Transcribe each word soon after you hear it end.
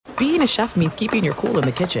being a chef means keeping your cool in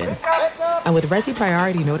the kitchen. And with Resi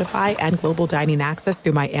Priority Notify and Global Dining Access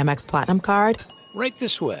through my Amex Platinum card, right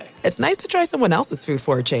this way. It's nice to try someone else's food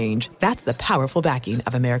for a change. That's the powerful backing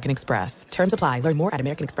of American Express. Terms apply. Learn more at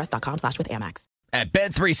americanexpress.com/withAmex. At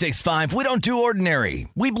Bet365, we don't do ordinary.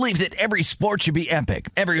 We believe that every sport should be epic.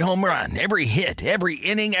 Every home run, every hit, every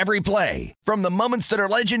inning, every play. From the moments that are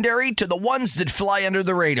legendary to the ones that fly under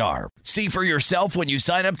the radar. See for yourself when you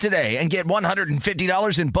sign up today and get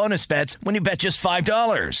 $150 in bonus bets when you bet just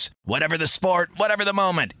 $5. Whatever the sport, whatever the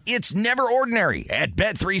moment, it's never ordinary at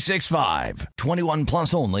Bet365. 21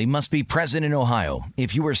 plus only. Must be present in Ohio.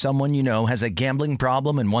 If you or someone you know has a gambling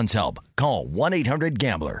problem and wants help, call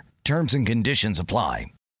 1-800-GAMBLER. Terms and conditions apply.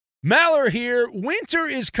 Maller here. Winter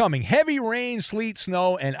is coming. Heavy rain, sleet,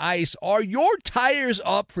 snow, and ice. Are your tires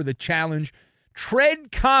up for the challenge?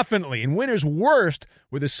 Tread confidently in winter's worst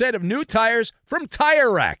with a set of new tires from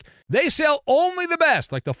Tire Rack. They sell only the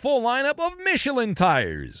best, like the full lineup of Michelin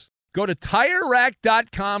tires. Go to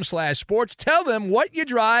TireRack.com/sports. Tell them what you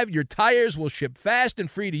drive. Your tires will ship fast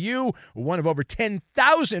and free to you. One of over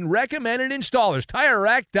 10,000 recommended installers.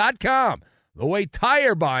 TireRack.com. The way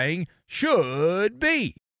tire buying should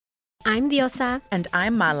be. I'm Diosa. And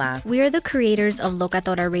I'm Mala. We are the creators of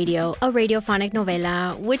Locatora Radio, a radiophonic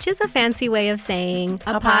novela, which is a fancy way of saying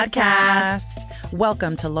a podcast.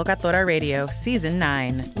 Welcome to Locatora Radio, Season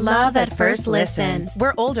 9. Love at first listen.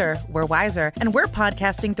 We're older, we're wiser, and we're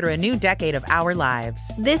podcasting through a new decade of our lives.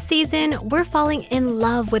 This season, we're falling in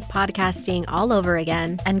love with podcasting all over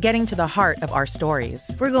again. And getting to the heart of our stories.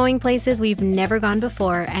 We're going places we've never gone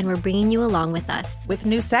before, and we're bringing you along with us. With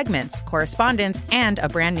new segments, correspondence, and a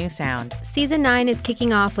brand new sound. Season 9 is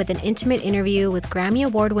kicking off with an intimate interview with Grammy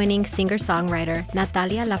Award-winning singer-songwriter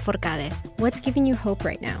Natalia Lafourcade. What's giving you hope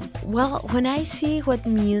right now? Well, when I see what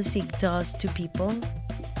music does to people,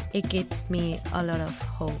 it gives me a lot of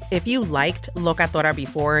hope. If you liked Locatora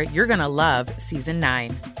before, you're going to love Season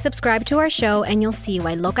 9. Subscribe to our show and you'll see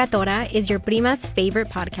why Locatora is your prima's favorite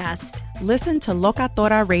podcast. Listen to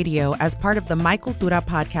Locatora Radio as part of the My Cultura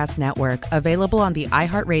Podcast Network, available on the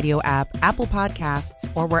iHeartRadio app, Apple Podcasts,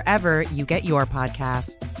 or wherever you get your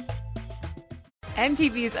podcasts.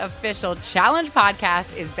 MTV's official Challenge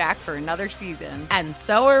podcast is back for another season. And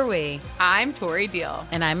so are we. I'm Tori Deal.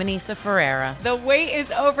 And I'm Anissa Ferreira. The wait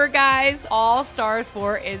is over, guys. All Stars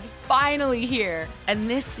 4 is finally here. And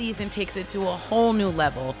this season takes it to a whole new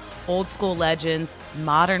level. Old school legends,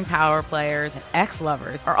 modern power players, and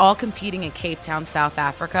ex-lovers are all competing in Cape Town, South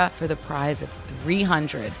Africa for the prize of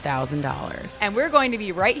 $300,000. And we're going to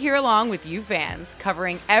be right here along with you fans,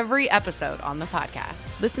 covering every episode on the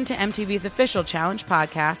podcast. Listen to MTV's official Challenge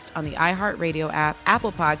podcast on the iHeartRadio app,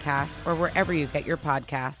 Apple Podcasts, or wherever you get your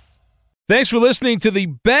podcasts. Thanks for listening to the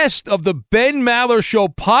Best of the Ben Maller Show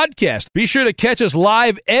podcast. Be sure to catch us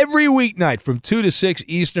live every weeknight from 2 to 6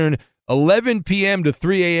 Eastern, 11 p.m. to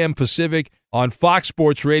 3 a.m. Pacific on Fox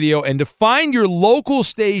Sports Radio. And to find your local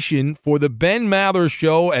station for the Ben Maller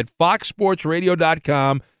Show at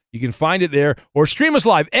foxsportsradio.com, you can find it there, or stream us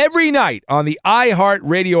live every night on the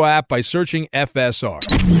iHeartRadio app by searching FSR.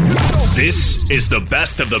 This is the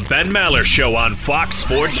Best of the Ben Maller Show on Fox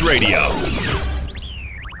Sports Radio.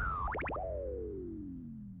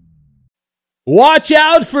 Watch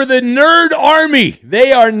out for the Nerd Army.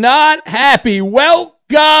 They are not happy.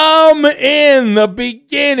 Welcome in the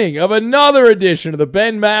beginning of another edition of the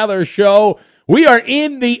Ben Maller Show. We are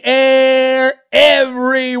in the air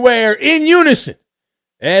everywhere in unison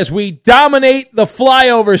as we dominate the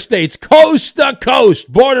flyover states, coast to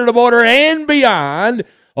coast, border to border, and beyond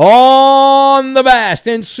on the vast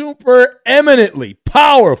and super eminently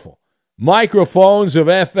powerful microphones of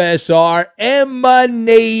FSR,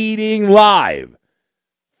 emanating live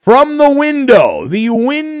from the window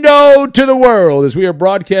to the world, as we are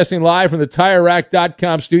broadcasting live from the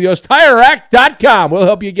TireRack.com studios. TireRack.com will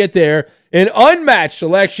help you get there. An unmatched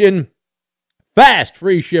selection, fast,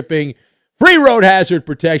 free shipping, free road hazard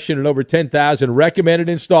protection, and over 10,000 recommended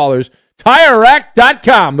installers.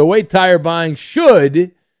 TireRack.com, the way tire buying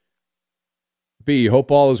should be.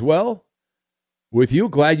 Hope all is well with you.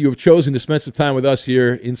 Glad you have chosen to spend some time with us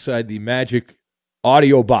here inside the magic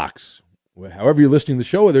audio box. However you're listening to the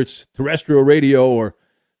show, whether it's terrestrial radio or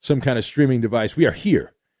some kind of streaming device, we are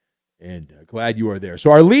here, and glad you are there. So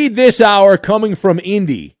our lead this hour coming from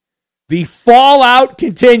Indy. The fallout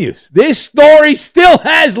continues. This story still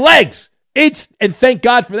has legs. And thank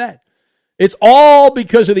God for that. It's all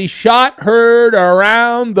because of the shot heard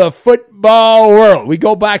around the football world. We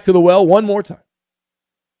go back to the well one more time.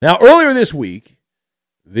 Now, earlier this week,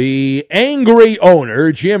 the angry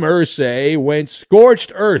owner, Jim Irsay, went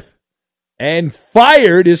scorched earth and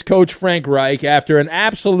fired his coach Frank Reich after an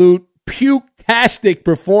absolute puke-tastic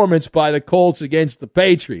performance by the Colts against the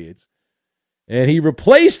Patriots. And he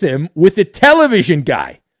replaced him with a television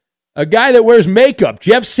guy, a guy that wears makeup.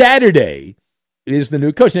 Jeff Saturday is the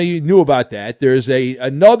new coach. Now, you knew about that. There's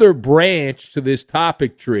another branch to this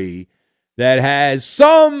topic tree that has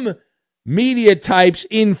some media types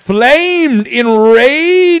inflamed,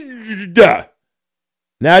 enraged.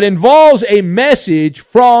 Now, it involves a message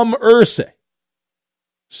from Irsay.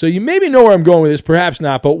 So you maybe know where I'm going with this, perhaps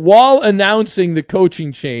not. But while announcing the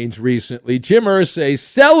coaching change recently, Jim Irsay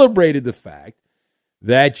celebrated the fact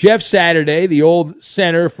that Jeff Saturday, the old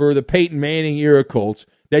center for the Peyton Manning era Colts,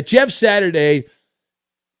 that Jeff Saturday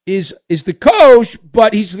is the coach,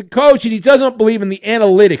 but he's the coach and he doesn't believe in the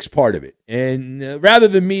analytics part of it. And rather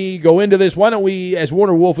than me go into this, why don't we, as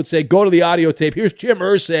Warner Wolf would say, go to the audio tape. Here's Jim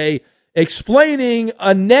Irsay explaining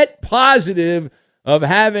a net positive of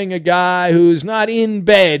having a guy who's not in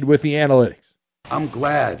bed with the analytics. I'm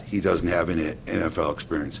glad he doesn't have any NFL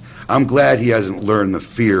experience. I'm glad he hasn't learned the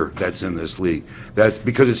fear that's in this league. That's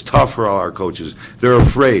because it's tough for all our coaches. They're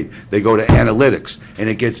afraid. They go to analytics, and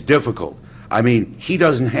it gets difficult. I mean, he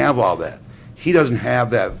doesn't have all that. He doesn't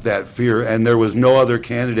have that fear, and there was no other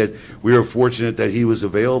candidate. We were fortunate that he was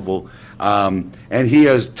available, and he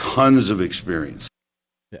has tons of experience.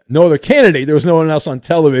 Yeah, no other candidate. There was no one else on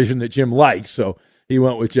television that Jim likes, so he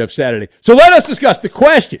went with Jeff Saturday. So let us discuss the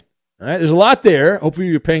question. All right, there's a lot there. Hopefully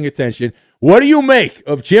you're paying attention. What do you make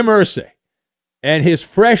of Jim Irsay and his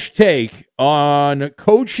fresh take on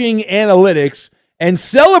coaching analytics and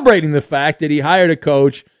celebrating the fact that he hired a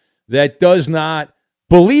coach that does not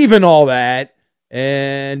believe in all that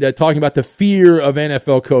and talking about the fear of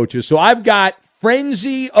NFL coaches? So I've got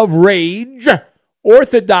frenzy of rage,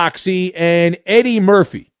 orthodoxy, and Eddie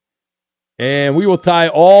Murphy. And we will tie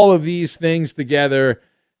all of these things together,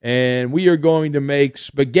 and we are going to make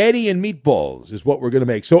spaghetti and meatballs is what we're going to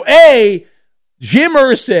make. So, Jim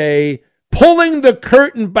Irsay pulling the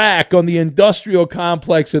curtain back on the industrial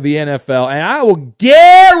complex of the NFL, and I will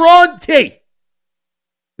guarantee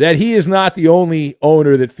that he is not the only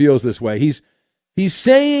owner that feels this way. He's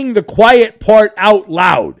saying the quiet part out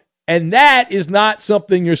loud, and that is not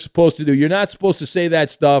something you're supposed to do. You're not supposed to say that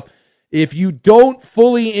stuff if you don't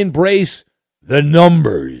fully embrace the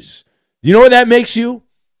numbers. Do you know what that makes you?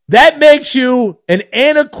 That makes you an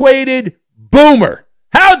antiquated boomer.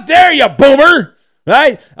 How dare you, boomer?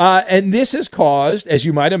 Right? And this has caused, as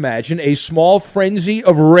you might imagine, a small frenzy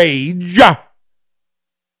of rage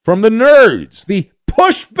from the nerds. The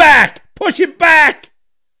push it back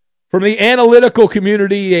from the analytical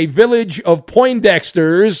community, a village of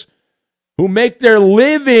Poindexters who make their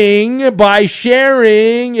living by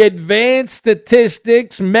sharing advanced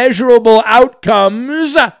statistics, measurable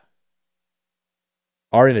outcomes,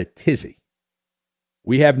 are in a tizzy.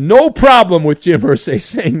 We have no problem with Jim Irsay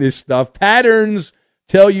saying this stuff. Patterns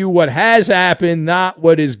tell you what has happened, not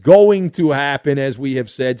what is going to happen, as we have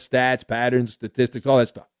said, stats, patterns, statistics, all that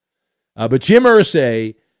stuff. But Jim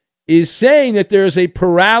Irsay is saying that there's a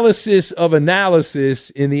paralysis of analysis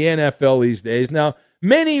in the NFL these days. Now,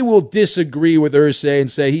 many will disagree with Irsay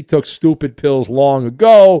and say he took stupid pills long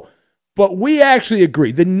ago, but we actually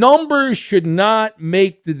agree. The numbers should not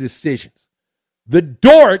make the decisions. The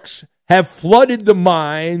dorks have flooded the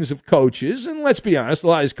minds of coaches, and let's be honest, a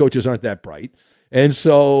lot of these coaches aren't that bright. And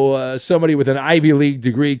so somebody with an Ivy League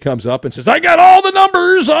degree comes up and says, I got all the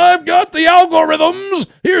numbers, I've got the algorithms,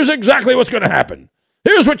 here's exactly what's going to happen.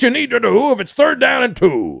 Here's what you need to do if it's 3rd down and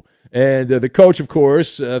 2. And the coach, of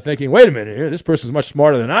course, thinking, wait a minute here, this person's much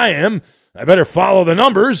smarter than I am. I better follow the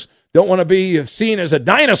numbers. Don't want to be seen as a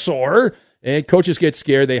dinosaur. And coaches get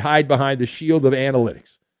scared. They hide behind the shield of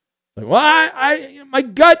analytics. Like, well, my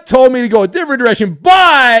gut told me to go a different direction,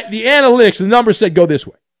 but the analytics, the numbers said go this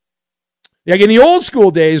way. Like in the old school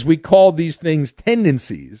days, we called these things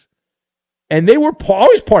tendencies, and they were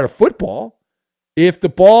always part of football. If the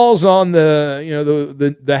ball's on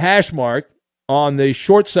the hash mark on the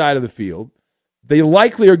short side of the field, they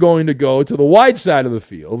likely are going to go to the wide side of the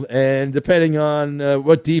field, and depending on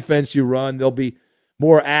what defense you run, they'll be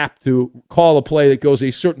more apt to call a play that goes a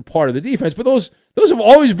certain part of the defense. But those have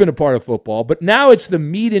always been a part of football, but now it's the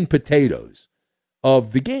meat and potatoes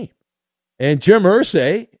of the game. And Jim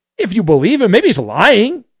Irsay, if you believe him, maybe he's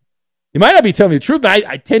lying. He might not be telling the truth, but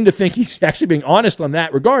I tend to think he's actually being honest on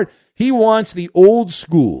that regard. He wants the old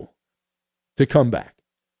school to come back.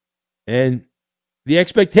 And the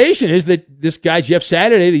expectation is that this guy, Jeff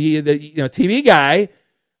Saturday, the TV guy,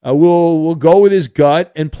 will go with his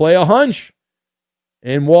gut and play a hunch.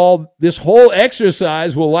 And while this whole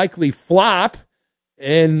exercise will likely flop,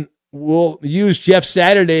 and we'll use Jeff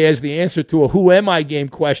Saturday as the answer to a who am I game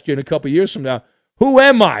question a couple years from now. Who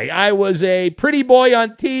am I? I was a pretty boy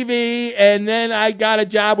on TV, and then I got a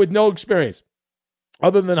job with no experience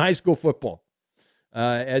other than high school football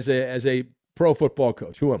as a pro football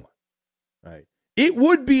coach. Who am I? Right. It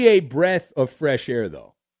would be a breath of fresh air,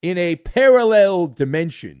 though, in a parallel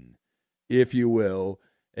dimension, if you will,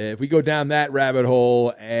 if we go down that rabbit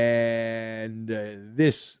hole and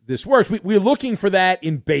this works. We're looking for that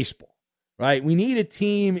in baseball, right? We need a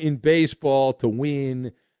team in baseball to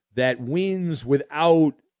win that wins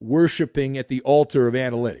without worshiping at the altar of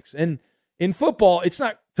analytics. And in football, it's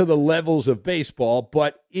not to the levels of baseball,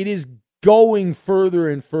 but it is going further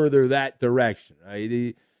and further that direction,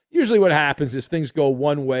 right? Usually what happens is things go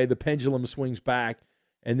one way, the pendulum swings back,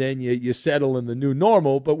 and then you settle in the new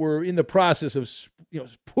normal, but we're in the process of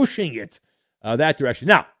pushing it that direction.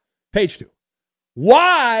 Now, page 2.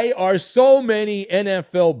 Why are so many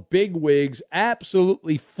NFL bigwigs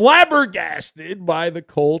absolutely flabbergasted by the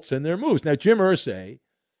Colts and their moves? Now, Jim Irsay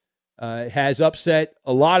has upset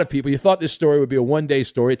a lot of people. You thought this story would be a one-day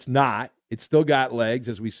story. It's not. It's still got legs,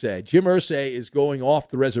 as we said. Jim Irsay is going off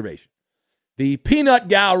the reservation. The peanut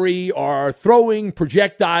gallery are throwing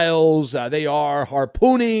projectiles. They are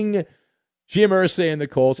harpooning Jim Irsay and the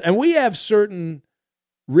Colts. And we have certain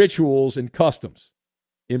rituals and customs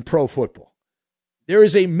in pro football. There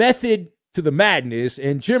is a method to the madness,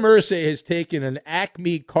 and Jim Irsay has taken an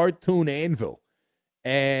Acme cartoon anvil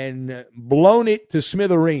and blown it to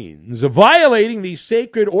smithereens, violating the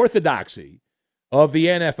sacred orthodoxy of the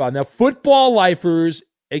NFL. Now, football lifers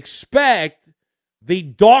expect the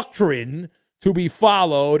doctrine to be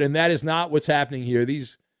followed, and that is not what's happening here.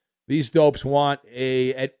 These dopes want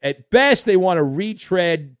at best, they want a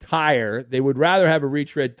retread tire. They would rather have a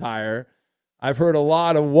retread tire. I've heard a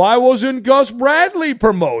lot of, why wasn't Gus Bradley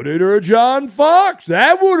promoted or John Fox?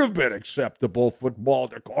 That would have been acceptable football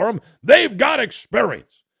decorum. They've got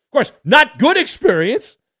experience. Of course, not good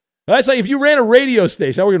experience. That's like if you ran a radio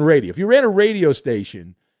station. I work in radio. If you ran a radio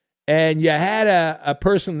station and you had a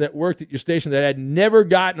person that worked at your station that had never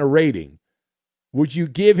gotten a rating, would you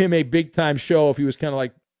give him a big-time show if he was kind of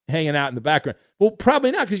like hanging out in the background? Well,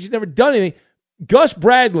 probably not, because he's never done anything. Gus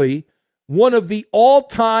Bradley, one of the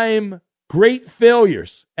all-time great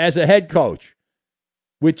failures as a head coach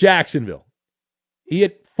with Jacksonville. He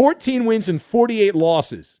had 14 wins and 48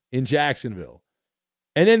 losses in Jacksonville.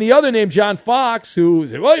 And then the other name, John Fox, who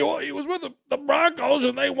said, well, he was with the Broncos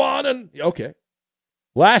and they won. And okay.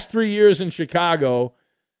 Last 3 years in Chicago,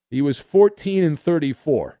 he was 14 and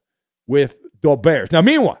 34 with the Bears. Now,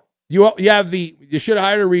 meanwhile, you should have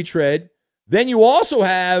hired a retread. Then you also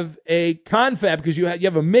have a confab, because you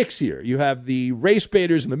have a mix here. You have the race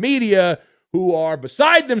baiters in the media who are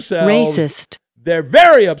beside themselves. Racist. They're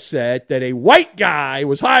very upset that a white guy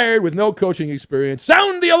was hired with no coaching experience.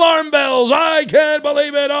 Sound the alarm bells. I can't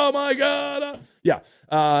believe it. Oh, my God.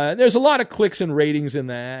 There's a lot of clicks and ratings in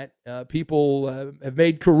that. People have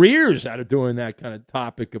made careers out of doing that kind of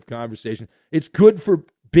topic of conversation. It's good for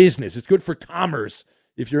business. It's good for commerce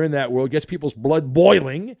if you're in that world. It gets people's blood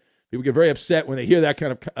boiling. People get very upset when they hear that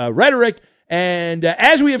kind of rhetoric. And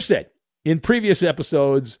as we have said in previous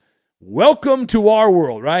episodes, welcome to our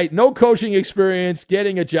world, right? No coaching experience,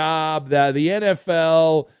 getting a job. The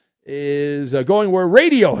NFL is going where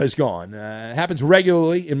radio has gone. It happens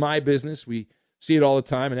regularly in my business. We see it all the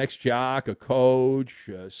time. An ex-jock, a coach,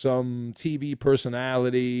 some TV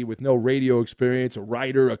personality with no radio experience, a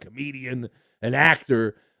writer, a comedian, an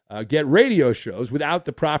actor, get radio shows without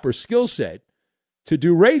the proper skill set to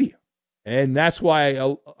do radio. And that's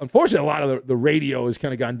why, unfortunately, a lot of the radio has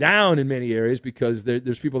kind of gone down in many areas, because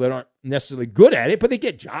there's people that aren't necessarily good at it, but they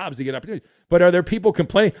get jobs, they get opportunities. But are there people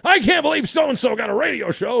complaining, I can't believe so-and-so got a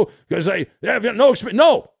radio show because they have no experience?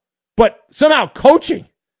 No, but somehow coaching.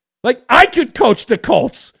 Like, I could coach the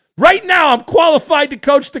Colts. Right now, I'm qualified to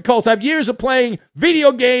coach the Colts. I have years of playing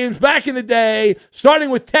video games back in the day,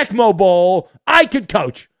 starting with Tecmo Bowl. I could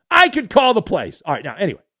coach. I could call the plays. All right, now,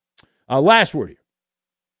 anyway, last word here.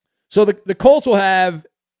 So the Colts will have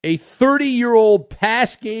a 30-year-old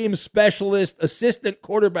pass game specialist, assistant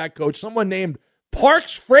quarterback coach, someone named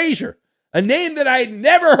Parks Frazier, a name that I had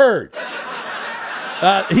never heard.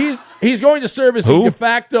 He's going to serve as the de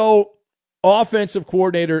facto offensive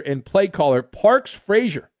coordinator and play caller, Parks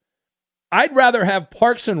Frazier. I'd rather have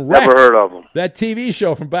Parks and Rec, never heard of him, that TV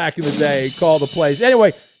show from back in the day, call the plays.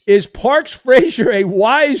 Anyway, is Parks Frazier a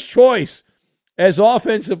wise choice as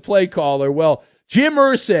offensive play caller? Well, Jim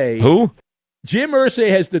Irsay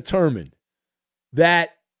has determined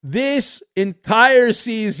that this entire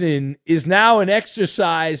season is now an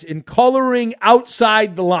exercise in coloring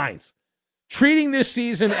outside the lines, treating this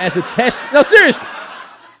season as a test. No, seriously.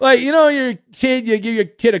 Like, you're a kid, you give your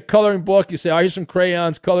kid a coloring book, you say, here's some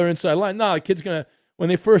crayons, color inside line. No, the kid's going to, when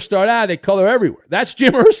they first start out, they color everywhere. That's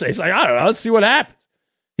Jim Irsay. He's like, I don't know, let's see what happens.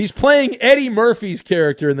 He's playing Eddie Murphy's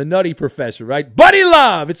character in The Nutty Professor, right? Buddy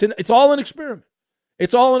Love. It's all an experiment.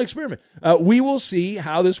 It's all an experiment. We will see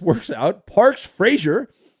how this works out. Parks Frazier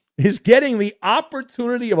is getting the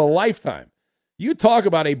opportunity of a lifetime. You talk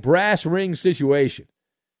about a brass ring situation.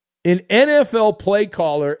 An NFL play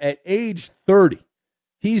caller at age 30.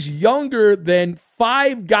 He's younger than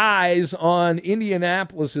 5 guys on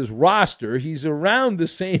Indianapolis's roster. He's around the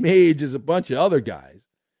same age as a bunch of other guys.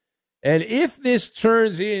 And if this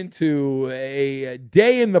turns into a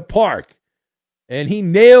day in the park and he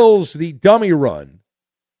nails the dummy run,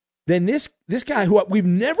 then this guy who we've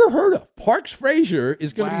never heard of, Parks Frazier,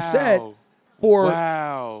 is going to be set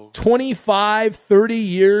for 25, 30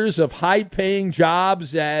 years of high-paying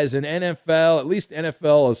jobs as an NFL, at least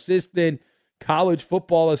NFL assistant, college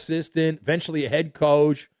football assistant, eventually a head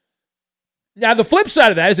coach. Now, the flip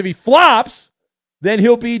side of that is if he flops, then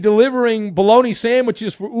he'll be delivering bologna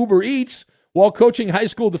sandwiches for Uber Eats while coaching high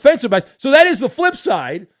school defensive backs. So that is the flip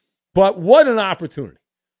side, but what an opportunity.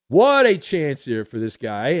 What a chance here for this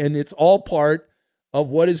guy, and it's all part of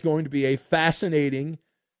what is going to be a fascinating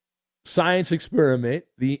science experiment,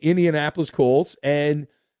 the Indianapolis Colts, and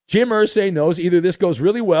Jim Irsay knows either this goes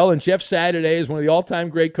really well, and Jeff Saturday is one of the all-time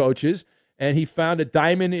great coaches, and he found a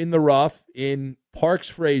diamond in the rough in Parks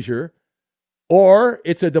Frazier, or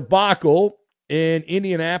it's a debacle, and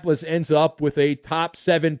Indianapolis ends up with a top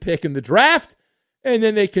 7 pick in the draft, and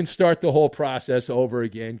then they can start the whole process over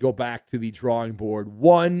again, go back to the drawing board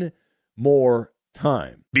one more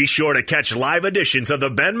time. Be sure to catch live editions of the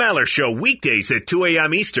Ben Maller Show weekdays at 2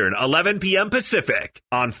 a.m. Eastern, 11 p.m. Pacific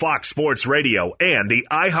on Fox Sports Radio and the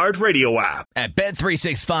iHeartRadio app. At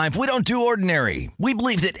Bet365, we don't do ordinary. We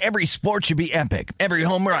believe that every sport should be epic. Every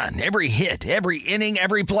home run, every hit, every inning,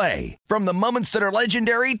 every play. From the moments that are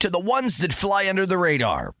legendary to the ones that fly under the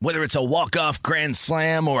radar. Whether it's a walk-off grand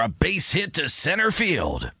slam or a base hit to center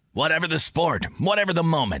field. Whatever the sport, whatever the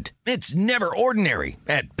moment, it's never ordinary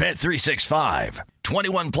at Bet365.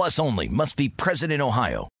 21 plus only. Must be present in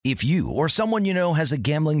Ohio. If you or someone you know has a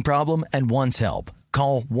gambling problem and wants help,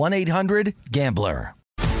 call 1-800-GAMBLER.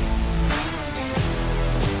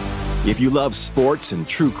 If you love sports and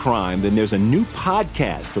true crime, then there's a new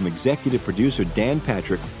podcast from executive producer Dan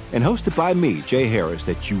Patrick and hosted by me, Jay Harris,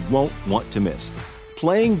 that you won't want to miss.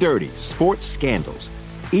 Playing Dirty: Sports Scandals.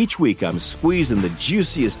 Each week, I'm squeezing the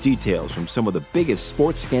juiciest details from some of the biggest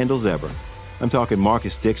sports scandals ever. I'm talking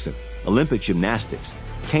Marcus Dixon, Olympic gymnastics,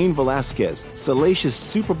 Cain Velasquez, salacious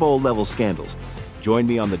Super Bowl-level scandals. Join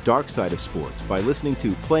me on the dark side of sports by listening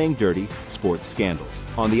to Playing Dirty: Sports Scandals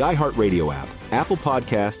on the iHeartRadio app, Apple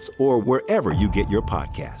Podcasts, or wherever you get your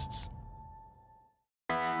podcasts.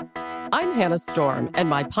 I'm Hannah Storm, and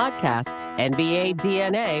my podcast, NBA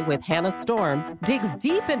DNA with Hannah Storm, digs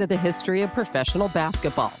deep into the history of professional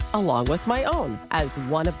basketball, along with my own, as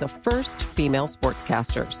one of the first female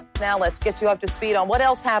sportscasters. Now let's get you up to speed on what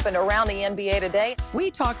else happened around the NBA today.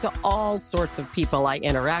 We talk to all sorts of people I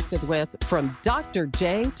interacted with, from Dr.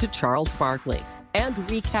 J to Charles Barkley, and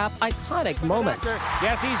recap iconic moments.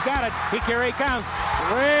 Yes, he's got it. Here he comes.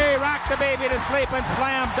 Way rock the baby to sleep and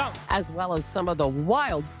slam dunk. As well as some of the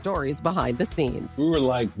wild stories behind the scenes. We were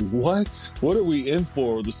like, what? What are we in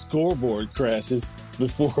for? The scoreboard crashes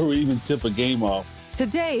before we even tip a game off.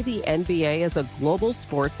 Today, the NBA is a global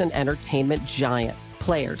sports and entertainment giant.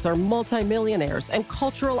 Players are multimillionaires and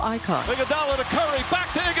cultural icons. Iguodala to Curry,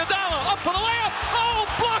 back to Iguodala, up for the layup. Oh,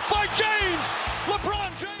 blocked by James.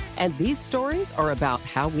 LeBron James. And these stories are about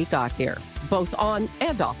how we got here, both on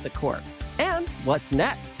and off the court. And what's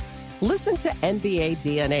next? Listen to NBA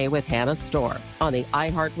DNA with Hannah Storm on the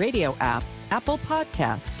iHeartRadio app, Apple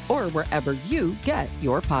Podcasts, or wherever you get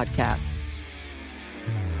your podcasts.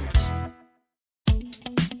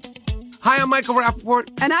 Hi, I'm Michael Rappaport.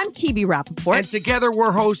 And I'm Kibi Rappaport. And together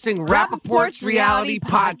we're hosting Rappaport's Reality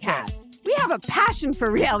Podcast. We have a passion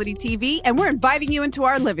for reality TV, and we're inviting you into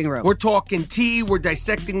our living room. We're talking tea, we're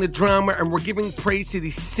dissecting the drama, and we're giving praise to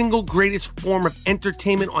the single greatest form of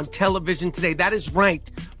entertainment on television today. That is right.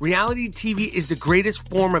 Reality TV is the greatest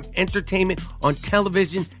form of entertainment on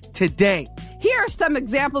television today. Here are some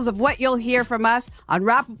examples of what you'll hear from us on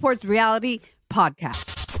Rappaport's Reality Podcast.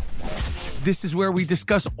 This is where we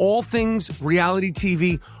discuss all things reality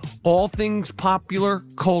TV, all things popular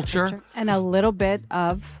culture. And a little bit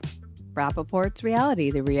of Rappaport's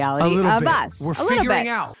reality, the reality of us. We're figuring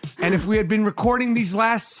out. And if we had been recording these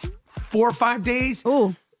last 4 or 5 days,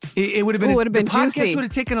 it would have been, the podcast would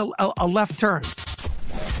have taken a left turn.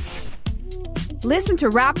 Listen to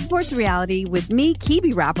Rappaport's Reality with me,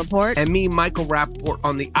 Kibi Rappaport. And me, Michael Rappaport,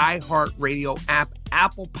 on the iHeartRadio app,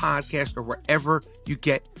 Apple Podcast, or wherever you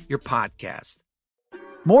get your podcast.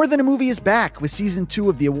 More Than a Movie is back with Season 2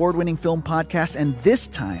 of the award-winning film podcast, and this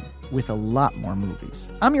time with a lot more movies.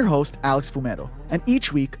 I'm your host, Alex Fumero, and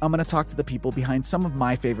each week I'm going to talk to the people behind some of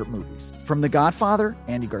my favorite movies. From The Godfather,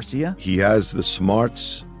 Andy Garcia. He has the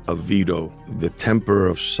smarts of Vito, the temper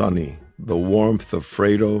of Sonny, the warmth of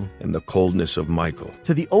Fredo, and the coldness of Michael.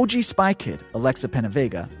 To the OG Spy Kid, Alexa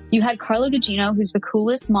Penavega. You had Carla Gugino, who's the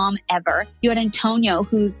coolest mom ever. You had Antonio,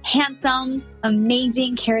 who's handsome,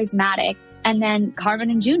 amazing, charismatic. And then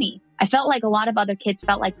Carmen and Junie. I felt like a lot of other kids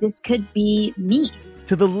felt like this could be me.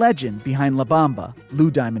 To the legend behind La Bamba,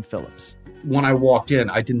 Lou Diamond Phillips. When I walked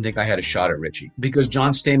in, I didn't think I had a shot at Richie because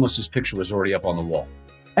John Stamos' picture was already up on the wall.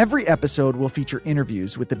 Every episode will feature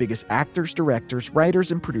interviews with the biggest actors, directors,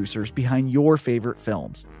 writers, and producers behind your favorite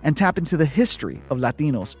films and tap into the history of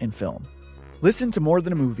Latinos in film. Listen to More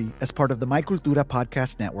Than a Movie as part of the My Cultura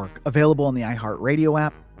Podcast Network, available on the iHeartRadio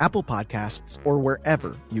app, Apple Podcasts, or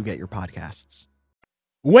wherever you get your podcasts.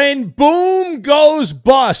 When boom goes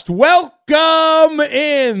bust, welcome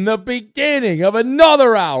in the beginning of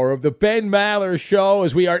another hour of the Ben Maller Show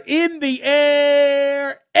as we are in the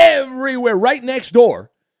air everywhere, right next door.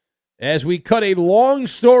 As we cut a long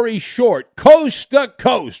story short, coast to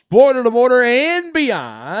coast, border to border, and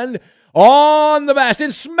beyond, on the vast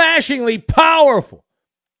and smashingly powerful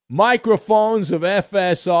microphones of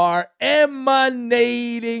FSR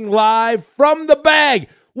emanating live from the bag.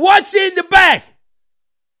 What's in the bag?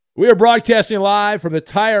 We are broadcasting live from the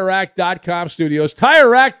TireRack.com studios.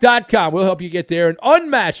 TireRack.com will help you get there. An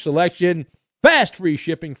unmatched selection, fast free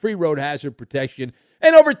shipping, free road hazard protection,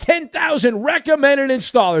 and over 10,000 recommended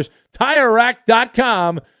installers.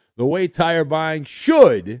 TireRack.com, the way tire buying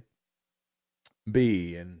should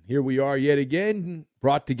be. And here we are yet again,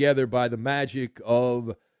 brought together by the magic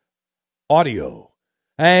of audio.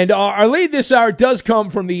 And our lead this hour does come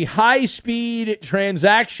from the high-speed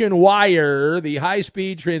transaction wire,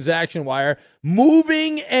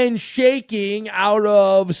 moving and shaking out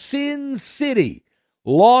of Sin City,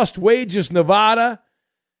 Lost Wages, Nevada.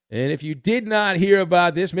 And if you did not hear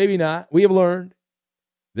about this, maybe not, we have learned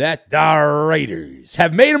that the Raiders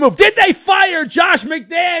have made a move. Did they fire Josh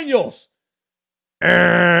McDaniels?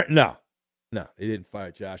 No, they didn't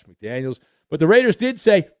fire Josh McDaniels. But the Raiders did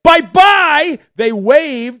say, bye-bye. They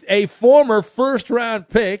waived a former first-round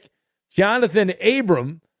pick, Jonathan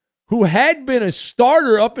Abram, who had been a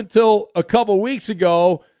starter up until a couple weeks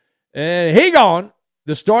ago. And he gone,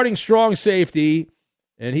 the starting strong safety.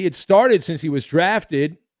 And he had started since he was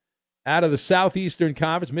drafted out of the Southeastern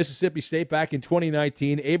Conference, Mississippi State, back in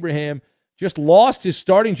 2019. Abraham just lost his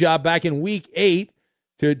starting job back in Week 8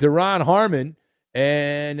 to Deron Harmon.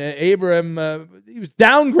 And Abraham, he was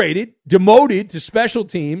downgraded, demoted to special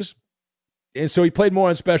teams. And so he played more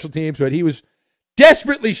on special teams, but he was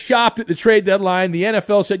desperately shopped at the trade deadline. The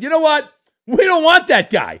NFL said, you know what? We don't want that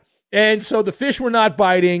guy. And so the fish were not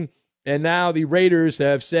biting. And now the Raiders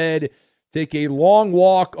have said, take a long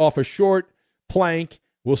walk off a short plank.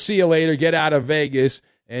 We'll see you later. Get out of Vegas.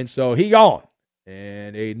 And so he gone.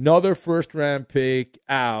 And another first-round pick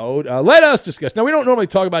out. Let us discuss. Now, we don't normally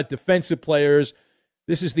talk about defensive players.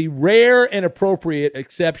 This is the rare and appropriate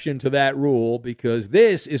exception to that rule because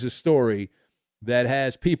this is a story that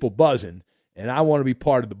has people buzzing, and I want to be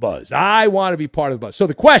part of the buzz. So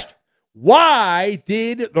the question, why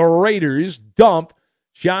did the Raiders dump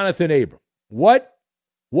Jonathan Abram? What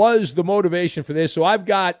was the motivation for this? So I've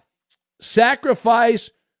got sacrifice,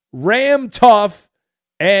 ram tough,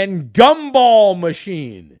 and gumball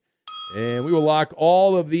machine. And we will lock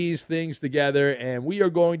all of these things together, and we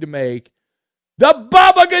are going to make the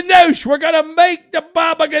Baba Ganoush. We're going to make the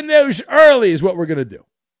Baba Ganoush early is what we're going to do.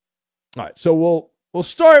 All right, so we'll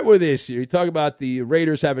start with this here. You talk about the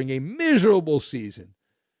Raiders having a miserable season.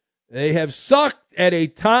 They have sucked at a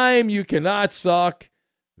time you cannot suck.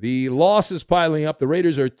 The losses piling up. The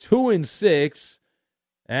Raiders are 2-6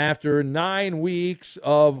 after 9 weeks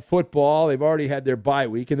of football. They've already had their bye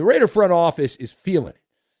week, and the Raider front office is feeling it.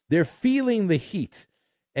 They're feeling the heat,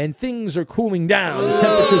 and things are cooling down. The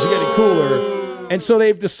temperatures are getting cooler, and so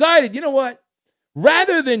they've decided, you know what?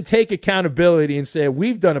 Rather than take accountability and say,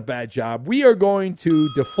 we've done a bad job, we are going to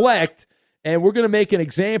deflect, and we're going to make an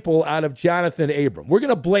example out of Jonathan Abram. We're going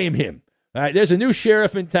to blame him. All right, there's a new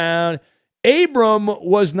sheriff in town. Abram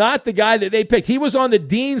was not the guy that they picked. He was on the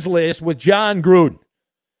dean's list with John Gruden.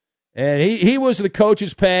 And he was the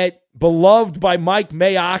coach's pet, beloved by Mike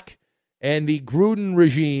Mayock and the Gruden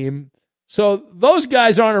regime. So those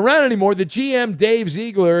guys aren't around anymore. The GM, Dave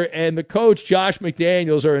Ziegler, and the coach, Josh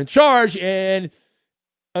McDaniels, are in charge. And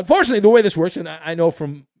unfortunately, the way this works, and I know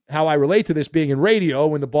from how I relate to this being in radio,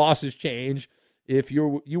 when the bosses change, if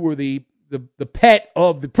you were the pet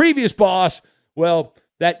of the previous boss, well,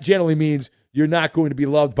 that generally means you're not going to be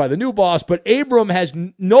loved by the new boss. But Abram has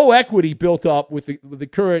no equity built up with the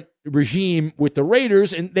current regime with the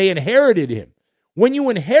Raiders, and they inherited him. When you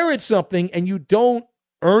inherit something and you don't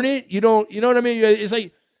earn it, you know what I mean?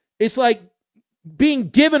 It's like being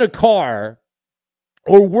given a car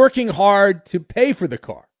or working hard to pay for the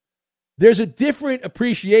car. There's a different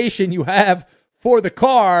appreciation you have for the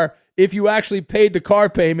car if you actually paid the car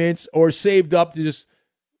payments or saved up to just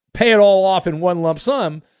pay it all off in one lump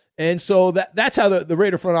sum. And so that's how the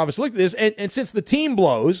Raider front office looked at this. And since the team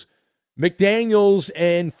blows, McDaniels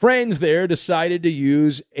and friends there decided to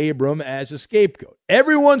use Abram as a scapegoat.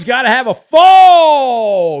 Everyone's got to have a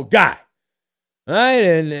fall guy. All right?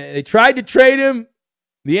 And they tried to trade him.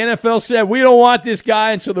 The NFL said, we don't want this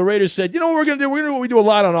guy. And so the Raiders said, you know what we're going to do? We're going to do what we do a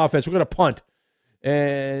lot on offense. We're going to punt.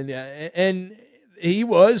 And he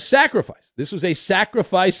was sacrificed. This was a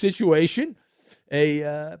sacrifice situation.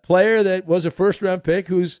 A player that was a first-round pick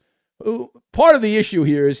who part of the issue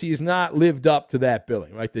here is he's not lived up to that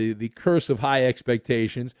billing, right? The curse of high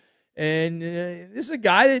expectations. And this is a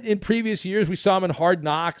guy that in previous years, we saw him in Hard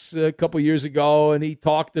Knocks a couple years ago, and he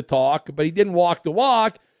talked the talk, but he didn't walk the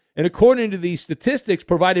walk. And according to the statistics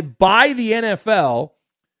provided by the NFL,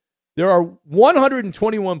 there are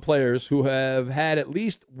 121 players who have had at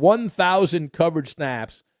least 1,000 coverage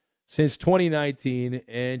snaps since 2019,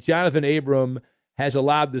 and Jonathan Abram has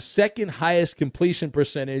allowed the second highest completion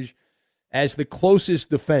percentage as the closest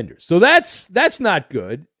defender. So that's not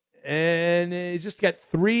good. And he's just got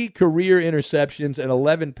 3 career interceptions and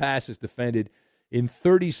 11 passes defended in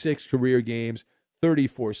 36 career games,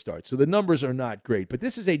 34 starts. So the numbers are not great. But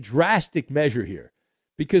this is a drastic measure here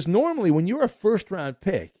because normally when you're a first-round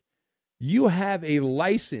pick, you have a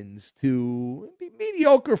license to be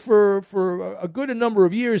mediocre for a good number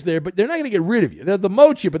of years there, but they're not going to get rid of you. They'll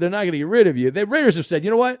demote you, but they're not going to get rid of you. The Raiders have said,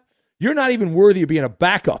 you know what? You're not even worthy of being a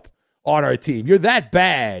backup on our team. You're that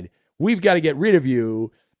bad. We've got to get rid of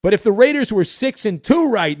you. But if the Raiders were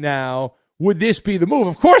 6-2 right now, would this be the move?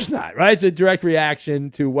 Of course not, right? It's a direct reaction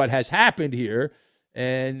to what has happened here.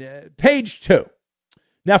 And page 2.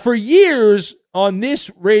 Now, for years on this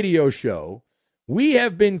radio show, we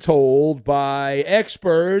have been told by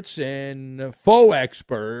experts and faux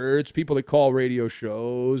experts, people that call radio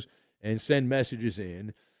shows and send messages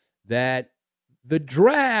in, that the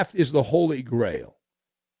draft is the holy grail.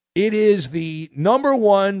 It is the number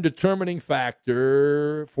one determining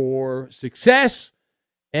factor for success.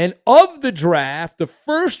 And of the draft, the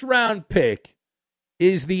first-round pick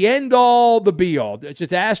is the end-all, the be-all.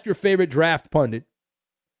 Just ask your favorite draft pundit.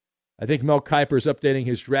 I think Mel Kiper is updating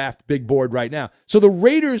his draft big board right now. So the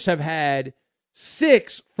Raiders have had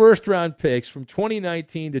 6 first-round picks from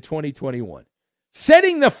 2019 to 2021,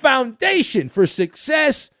 setting the foundation for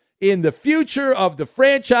success in the future of the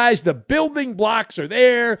franchise. The building blocks are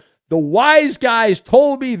there. The wise guys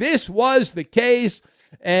told me this was the case,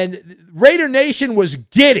 and Raider Nation was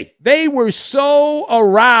giddy. They were so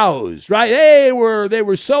aroused, right? They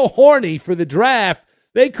were so horny for the draft.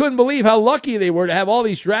 They couldn't believe how lucky they were to have all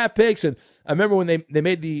these draft picks. And I remember when they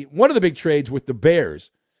made one of the big trades with the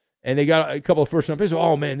Bears, and they got a couple of first-round picks.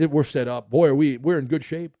 Oh, man, we're set up. Boy, we're in good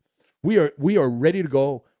shape. We are ready to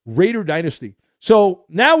go. Raider Dynasty. So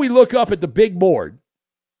now we look up at the big board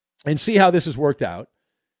and see how this has worked out.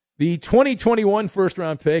 The 2021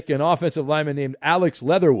 first-round pick, an offensive lineman named Alex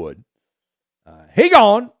Leatherwood, he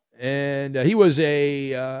gone, and he was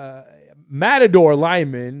a Matador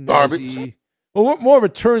lineman. Garbage. More of a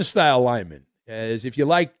turnstile lineman, as if you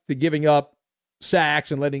like to giving up sacks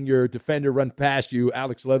and letting your defender run past you,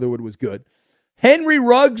 Alex Leatherwood was good. Henry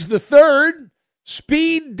Ruggs III,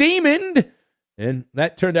 speed demon, and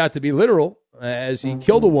that turned out to be literal, as he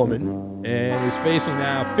killed a woman and is facing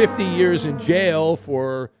now 50 years in jail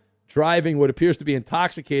for driving what appears to be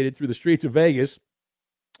intoxicated through the streets of Vegas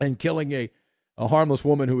and killing a harmless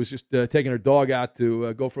woman who was just taking her dog out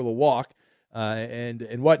to go for a little walk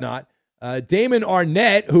and whatnot. Damon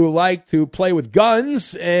Arnett, who liked to play with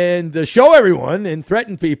guns and show everyone and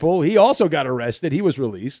threaten people, he also got arrested. He was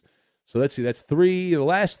released. So let's see, that's the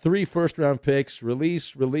last 3 first-round picks,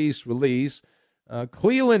 release.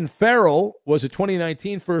 Cleveland Farrell was a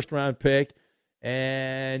 2019 first-round pick,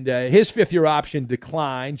 and his 5th-year option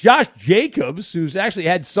declined. Josh Jacobs, who's actually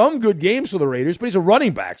had some good games for the Raiders, but he's a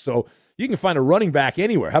running back, so you can find a running back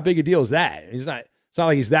anywhere. How big a deal is that? It's not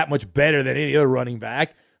like he's that much better than any other running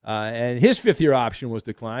back. and his fifth-year option was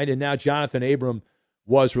declined, and now Jonathan Abram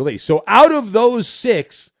was released. So out of those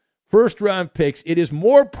 6 first-round picks, it is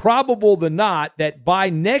more probable than not that by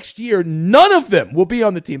next year, none of them will be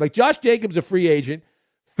on the team. Like Josh Jacobs, a free agent.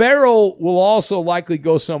 Farrell will also likely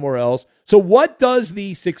go somewhere else. So what does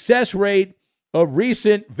the success rate of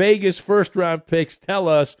recent Vegas first-round picks tell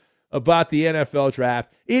us about the NFL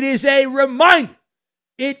draft? It is a reminder.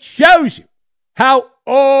 It shows you how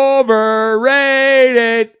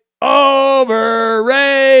overrated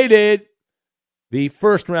the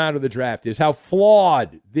first round of the draft is, how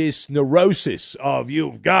flawed this neurosis of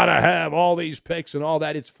you've got to have all these picks and all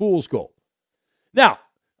that. It's fool's gold. Now,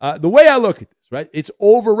 the way I look at this, right, it's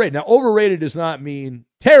overrated. Now, overrated does not mean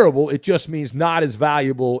terrible. It just means not as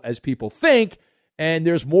valuable as people think, and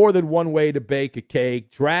there's more than one way to bake a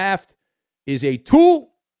cake. Draft is a tool.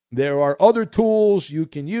 There are other tools you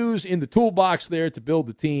can use in the toolbox there to build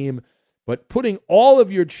the team, but putting all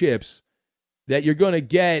of your chips that you're going to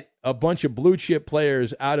get a bunch of blue chip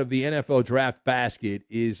players out of the NFL draft basket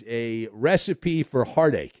is a recipe for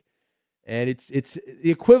heartache. And it's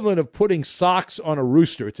the equivalent of putting socks on a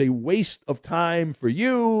rooster. It's a waste of time for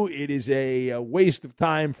you. It is a waste of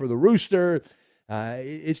time for the rooster.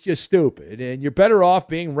 It's just stupid. And you're better off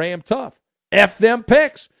being Ram tough. F them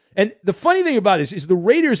picks. And the funny thing about this is the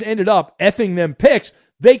Raiders ended up effing them picks.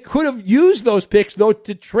 They could have used those picks, though,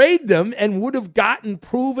 to trade them and would have gotten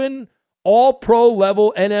proven all-pro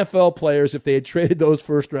level NFL players if they had traded those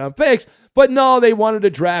first-round picks. But no, they wanted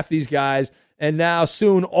to draft these guys, and now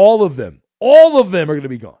soon all of them are going to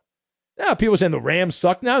be gone. Now, people are saying the Rams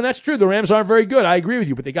suck now, and that's true. The Rams aren't very good. I agree with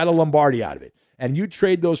you, but they got a Lombardi out of it. And you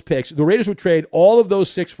trade those picks. The Raiders would trade all of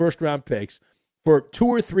those 6 first-round picks for 2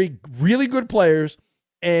 or 3 really good players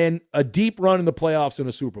and a deep run in the playoffs in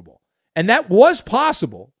a Super Bowl. And that was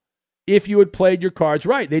possible if you had played your cards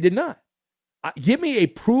right. They did not. Give me a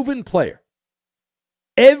proven player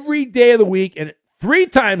every day of the week and 3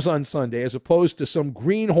 times on Sunday, as opposed to some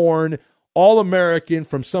greenhorn All-American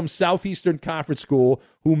from some Southeastern Conference school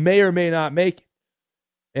who may or may not make it.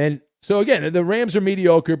 And so, again, the Rams are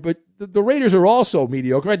mediocre, but the Raiders are also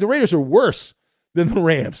mediocre. Right? The Raiders are worse than the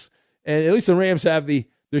Rams. And at least the Rams have the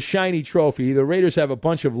shiny trophy. The Raiders have a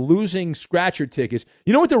bunch of losing scratcher tickets.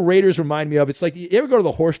 You know what the Raiders remind me of? It's like, you ever go to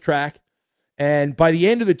the horse track? And by the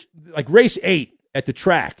end of race 8 at the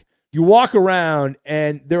track, you walk around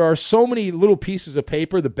and there are so many little pieces of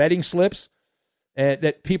paper, the betting slips,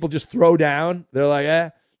 that people just throw down. They're like,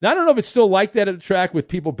 Now, I don't know if it's still like that at the track with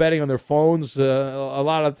people betting on their phones a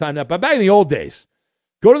lot of the time now. But back in the old days,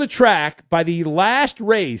 go to the track by the last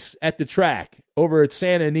race at the track over at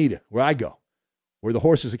Santa Anita, where I go, where the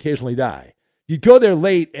horses occasionally die. You'd go there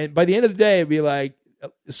late, and by the end of the day, it'd be like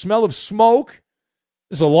the smell of smoke.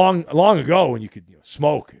 This is long ago when you could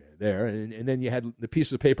smoke there, and then you had the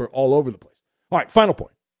pieces of paper all over the place. All right, final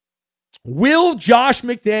point. Will Josh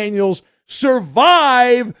McDaniels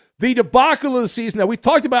survive the debacle of the season? Now, we've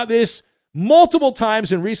talked about this multiple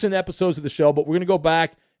times in recent episodes of the show, but we're going to go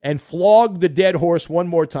back and flog the dead horse one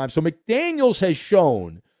more time. So McDaniels has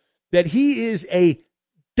shown that he is a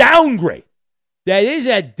downgrade. That is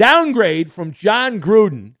a downgrade from John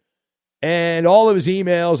Gruden and all of his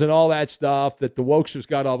emails and all that stuff that the Wokesters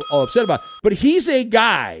got all upset about. But he's a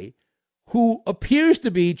guy who appears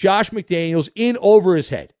to be Josh McDaniels in over his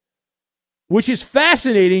head, which is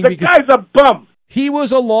fascinating. The guy's a bum. He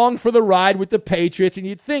was along for the ride with the Patriots, and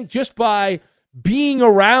you'd think just by being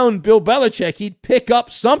around Bill Belichick, he'd pick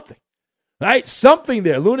up something, right? Something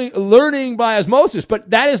there, learning by osmosis. But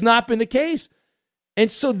that has not been the case.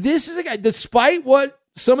 And so this is a guy, despite what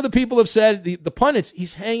some of the people have said, the pundits,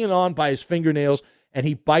 he's hanging on by his fingernails, and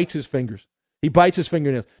he bites his fingers. He bites his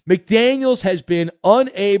fingernails. McDaniels has been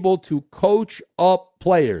unable to coach up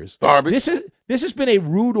players. Garbage. This has been a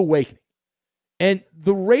rude awakening. And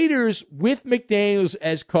the Raiders, with McDaniels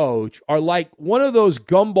as coach, are like one of those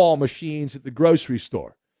gumball machines at the grocery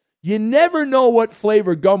store. You never know what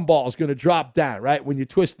flavor gumball is going to drop down, right? When you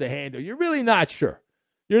twist the handle, you're really not sure.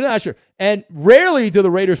 You're not sure. And rarely do the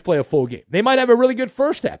Raiders play a full game. They might have a really good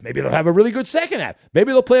first half. Maybe they'll have a really good second half.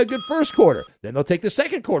 Maybe they'll play a good first quarter. Then they'll take the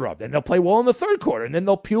second quarter off. Then they'll play well in the third quarter. And then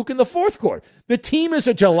they'll puke in the fourth quarter. The team is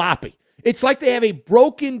a jalopy. It's like they have a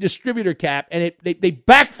broken distributor cap, and they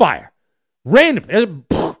backfire. Random.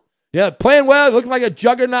 Yeah, playing well, looking like a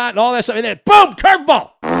juggernaut and all that stuff. And then, boom,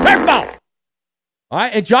 curveball. Curveball. All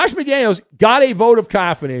right, and Josh McDaniels got a vote of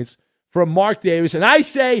confidence from Mark Davis. And I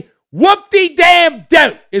say,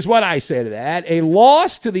 whoop-de-damn-do is what I say to that. A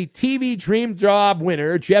loss to the TV dream job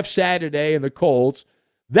winner, Jeff Saturday and the Colts,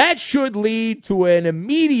 that should lead to an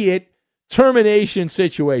immediate termination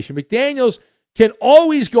situation. McDaniels can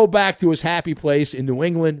always go back to his happy place in New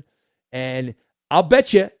England. And I'll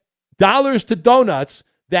bet you dollars to donuts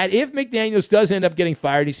that if McDaniels does end up getting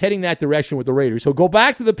fired, he's heading that direction with the Raiders. He'll go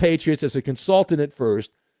back to the Patriots as a consultant at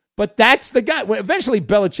first, but that's the guy. Eventually,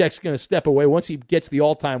 Belichick's going to step away once he gets the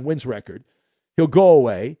all-time wins record. He'll go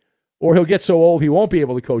away, or he'll get so old he won't be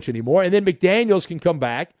able to coach anymore, and then McDaniels can come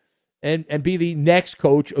back and be the next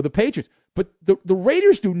coach of the Patriots. But the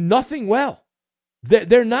Raiders do nothing well.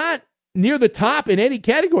 They're not near the top in any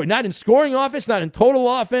category, not in scoring offense, not in total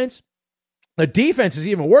offense. The defense is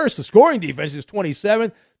even worse. The scoring defense is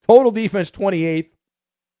 27th, total defense 28th.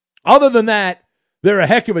 Other than that, they're a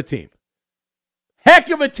heck of a team. Heck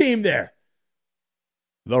of a team there.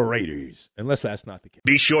 The Raiders, unless that's not the case.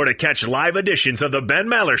 Be sure to catch live editions of the Ben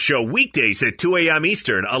Maller Show weekdays at 2 a.m.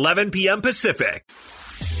 Eastern, 11 p.m. Pacific.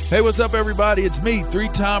 Hey, what's up, everybody? It's me,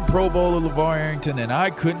 three-time Pro Bowler LeVar Arrington, and I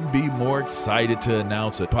couldn't be more excited to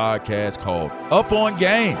announce a podcast called Up On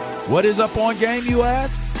Game. What is Up On Game, you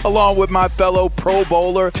ask? Along with my fellow Pro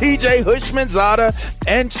Bowler, TJ Houshmandzadeh,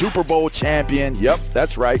 and Super Bowl champion, yep,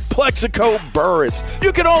 that's right, Plexico Burress.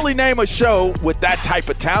 You can only name a show with that type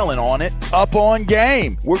of talent on it. Up On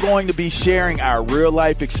Game. We're going to be sharing our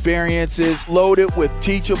real-life experiences loaded with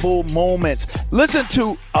teachable moments. Listen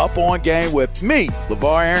to Up On Game with me,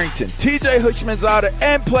 LeVar Arrington, TJ Houshmandzadeh,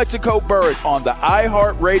 and Plexico Burress on the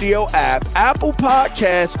iHeartRadio app, Apple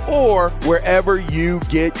Podcasts, or wherever you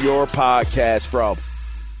get your podcasts from.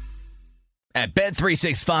 At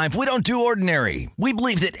Bet365, we don't do ordinary. We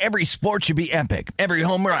believe that every sport should be epic. Every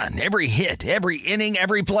home run, every hit, every inning,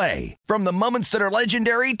 every play. From the moments that are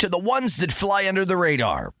legendary to the ones that fly under the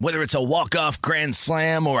radar. Whether it's a walk-off grand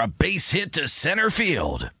slam or a base hit to center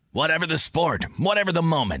field. Whatever the sport, whatever the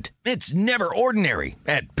moment. It's never ordinary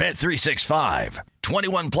at Bet365.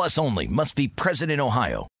 21 plus only. Must be present in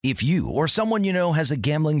Ohio. If you or someone you know has a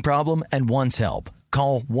gambling problem and wants help,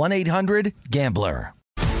 call 1-800-GAMBLER.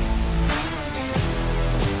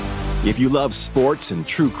 If you love sports and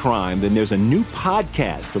true crime, then there's a new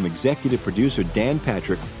podcast from executive producer Dan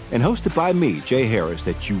Patrick and hosted by me, Jay Harris,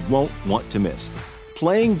 that you won't want to miss.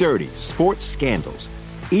 Playing Dirty: Sports Scandals.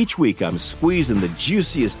 Each week, I'm squeezing the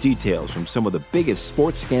juiciest details from some of the biggest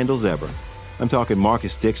sports scandals ever. I'm talking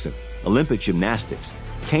Marcus Dixon, Olympic gymnastics,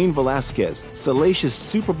 Cain Velasquez, salacious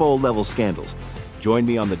Super Bowl-level scandals. Join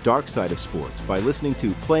me on the dark side of sports by listening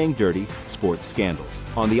to Playing Dirty: Sports Scandals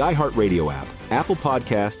on the iHeartRadio app, Apple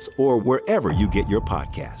Podcasts, or wherever you get your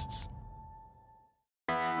podcasts.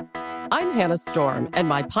 I'm Hannah Storm, and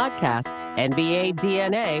my podcast, NBA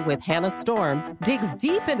DNA with Hannah Storm, digs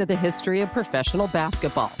deep into the history of professional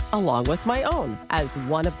basketball, along with my own, as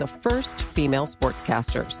one of the first female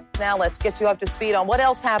sportscasters. Now let's get you up to speed on what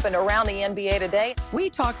else happened around the NBA today. We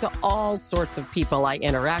talked to all sorts of people I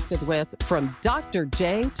interacted with, from Dr.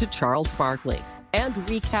 J to Charles Barkley, and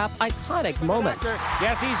recap iconic moments.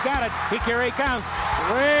 Yes, he's got it. Here he comes.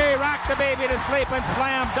 Way rock the baby to sleep and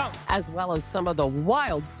slam dunk. As well as some of the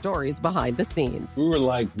wild stories behind the scenes. We were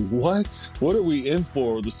like, what? What are we in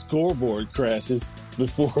for? The scoreboard crashes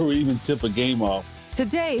before we even tip a game off.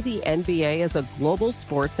 Today, the NBA is a global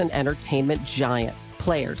sports and entertainment giant.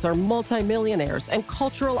 Players are multimillionaires and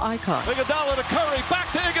cultural icons. Iguodala to Curry,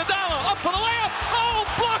 back to Iguodala, up for the layup.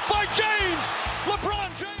 Oh, blocked by James.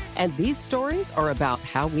 LeBron James. And these stories are about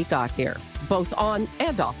how we got here, both on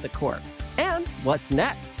and off the court. And what's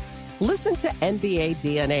next? Listen to NBA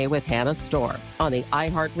DNA with Hannah Storm on the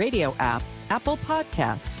iHeartRadio app, Apple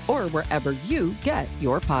Podcasts, or wherever you get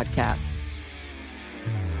your podcasts.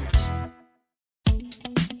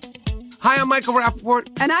 Hi, I'm Michael Rappaport.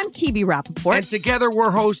 And I'm Kibi Rappaport. And together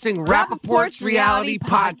we're hosting Rappaport's Reality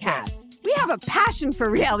Podcast. We have a passion for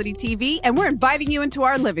reality TV, and we're inviting you into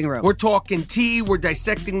our living room. We're talking tea, we're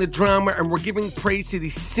dissecting the drama, and we're giving praise to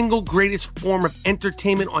the single greatest form of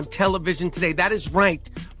entertainment on television today. That is right.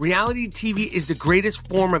 Reality TV is the greatest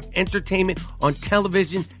form of entertainment on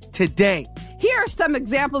television today. Here are some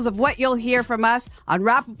examples of what you'll hear from us on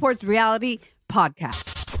Rappaport's Reality Podcast.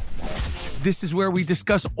 This is where we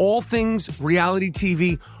discuss all things reality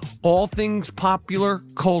TV, all things popular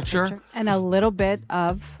culture. And a little bit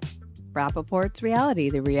of Rappaport's reality,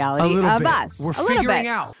 the reality of bit. us. We're figuring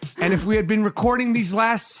out. And if we had been recording these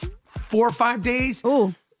last 4 or 5 days,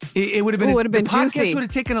 it would have been, the podcast juicy. would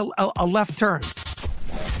have taken a left turn.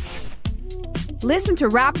 Listen to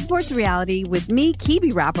Rappaport's Reality with me,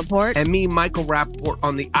 Kibi Rappaport. And me, Michael Rappaport,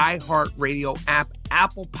 on the iHeartRadio app,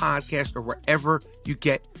 Apple Podcast, or wherever you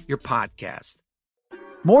get your podcast.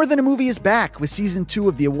 More Than a Movie is back with Season 2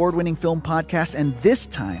 of the award-winning film podcast, and this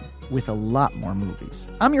time, with a lot more movies.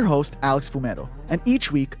 I'm your host, Alex Fumero, and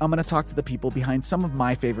each week I'm going to talk to the people behind some of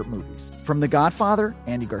my favorite movies. From The Godfather,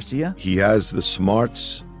 Andy Garcia. He has the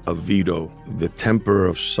smarts of Vito, the temper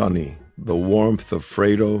of Sonny, the warmth of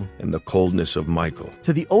Fredo, and the coldness of Michael.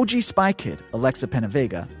 To the OG Spy Kid, Alexa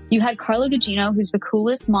Penavega. You had Carla Gugino, who's the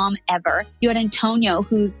coolest mom ever. You had Antonio,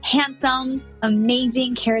 who's handsome,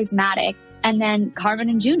 amazing, charismatic. And then Carvin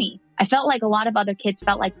and Junie. I felt like a lot of other kids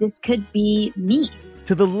felt like this could be me.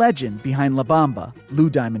 To the legend behind La Bamba, Lou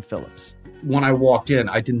Diamond Phillips. When I walked in,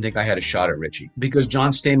 I didn't think I had a shot at Richie because John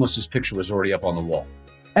Stamos' picture was already up on the wall.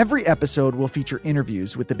 Every episode will feature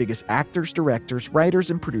interviews with the biggest actors, directors, writers,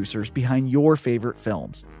 and producers behind your favorite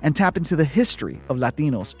films and tap into the history of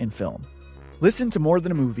Latinos in film. Listen to More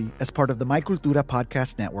Than a Movie as part of the My Cultura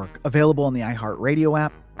Podcast Network, available on the iHeartRadio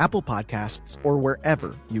app, Apple Podcasts, or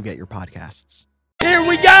wherever you get your podcasts. Here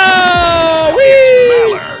we go! Whee! It's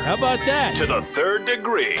Maller. How about that? To the third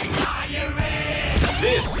degree.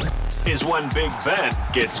 This is when Big Ben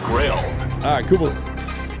gets grilled. All right, cool.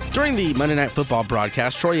 During the Monday Night Football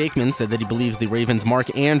broadcast, Troy Aikman said that he believes the Ravens'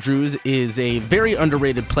 Mark Andrews is a very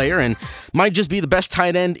underrated player and might just be the best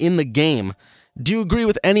tight end in the game. Do you agree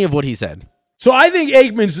with any of what he said? So I think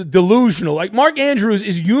Aikman's delusional. Like, Mark Andrews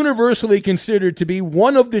is universally considered to be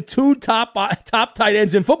one of the two top tight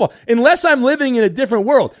ends in football. Unless I'm living in a different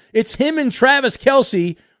world. It's him and Travis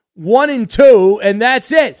Kelce, 1 and 2, and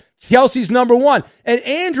that's it. Kelce's number 1. And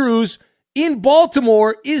Andrews in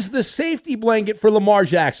Baltimore is the safety blanket for Lamar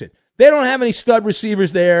Jackson. They don't have any stud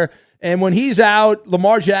receivers there. And when he's out,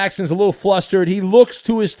 Lamar Jackson's a little flustered. He looks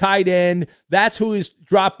to his tight end. That's who his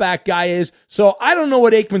drop back guy is. So I don't know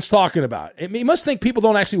what Aikman's talking about. He must think people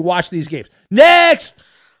don't actually watch these games. Next!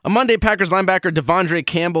 On Monday, Packers linebacker Devondre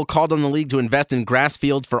Campbell called on the league to invest in grass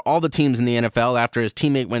fields for all the teams in the NFL after his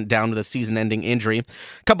teammate went down with a season-ending injury. A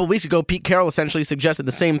couple weeks ago, Pete Carroll essentially suggested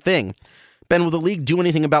the same thing. Ben, will the league do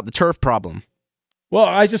anything about the turf problem? Well,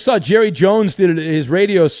 I just saw Jerry Jones did his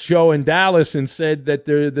radio show in Dallas and said that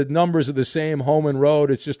the numbers are the same home and road.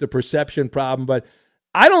 It's just a perception problem. But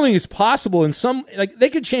I don't think it's possible. In some, like, they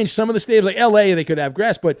could change some of the stadiums, like L.A., they could have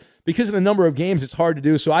grass, but because of the number of games, it's hard to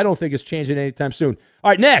do. So I don't think it's changing anytime soon.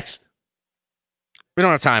 All right, next. We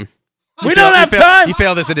don't have time. We don't have time. You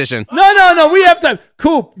failed this edition. No. We have time.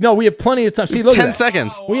 Cool. No, we have plenty of time. See, look. 10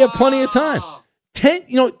 seconds. We have plenty of time. 10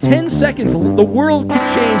 seconds. The world could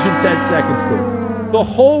change in 10 seconds, Coop. The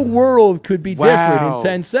whole world could be different in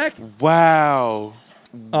 10 seconds. Wow.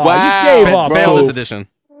 Oh, you gave up. Fail this edition.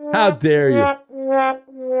 How dare you?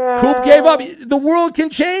 Coop gave up. The world can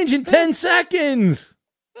change in 10 seconds.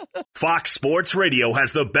 Fox Sports Radio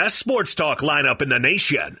has the best sports talk lineup in the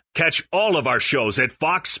nation. Catch all of our shows at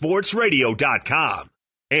foxsportsradio.com.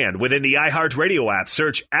 And within the iHeartRadio app,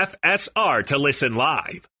 search FSR to listen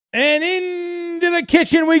live. And into the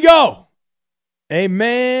kitchen we go. A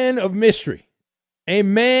man of mystery. A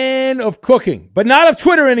man of cooking. But not of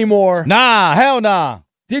Twitter anymore. Nah, hell nah.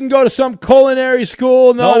 Didn't go to some culinary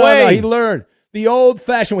school. No way. No. He learned the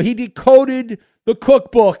old-fashioned way. He decoded the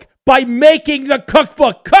cookbook by making the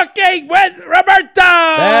cookbook. Cooking with Roberto!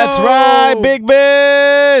 That's right, Big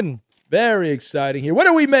Ben! Very exciting here. What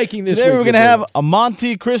are we making this week? Today we're going to have a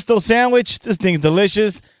Monte Cristo sandwich. This thing's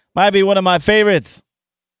delicious. Might be one of my favorites.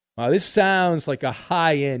 Wow, this sounds like a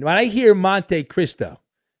high-end. When I hear Monte Cristo,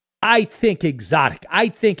 I think exotic. I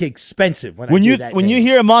think expensive. When you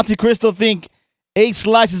hear a Monte Cristo, think 8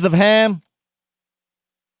 slices of ham.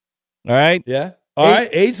 All right? Yeah. All right,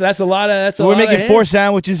 8. That's a lot of. We're making 4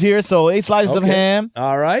 sandwiches here, so 8 slices of ham.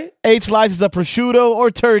 All right. 8 slices of prosciutto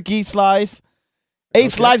or turkey slice.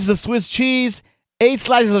 8 slices of Swiss cheese. 8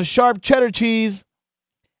 slices of sharp cheddar cheese.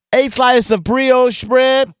 8 slices of brioche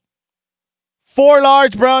bread. 4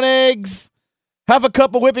 large brown eggs. Half a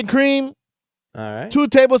cup of whipping cream. All right. 2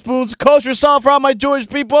 tablespoons kosher salt for all my Jewish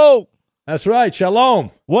people. That's right.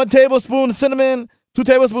 Shalom. 1 tablespoon cinnamon. 2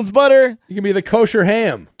 tablespoons butter. You can be the kosher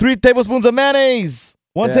ham. 3 tablespoons of mayonnaise.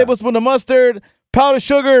 1 tablespoon of mustard. Powdered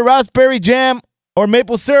sugar, raspberry jam, or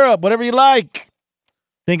maple syrup, whatever you like.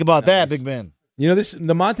 Think about that, Big Ben. You know,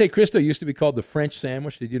 the Monte Cristo used to be called the French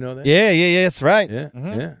sandwich. Did you know that? Yeah, that's right. Yeah,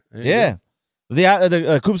 yeah.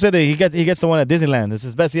 The Coop said that he gets the one at Disneyland. This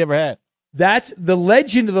is the best he ever had. That's the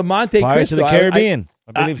legend of the Monte Pirates Cristo. of the Caribbean.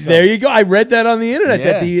 I believe so. There you go. I read that on the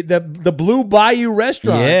internet that the Blue Bayou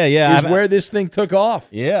restaurant is where this thing took off.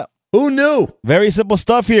 Yeah. Who knew? Very simple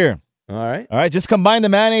stuff here. All right. Just combine the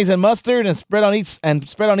mayonnaise and mustard and spread on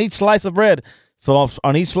each slice of bread. So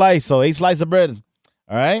on each slice, so 8 slices of bread.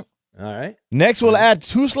 All right. All right. Next, we'll add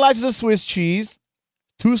 2 slices of Swiss cheese,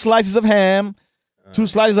 2 slices of ham, 2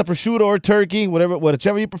 slices of prosciutto or turkey,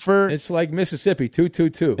 whichever you prefer. It's like Mississippi,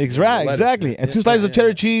 222. Exactly. And 2 slices of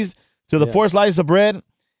cheddar cheese to the 4 slices of bread.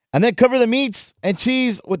 And then cover the meats and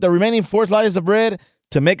cheese with the remaining 4 slices of bread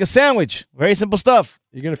to make a sandwich. Very simple stuff.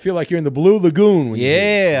 You're going to feel like you're in the Blue Lagoon. When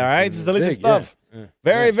all right? It's delicious stuff. Yeah.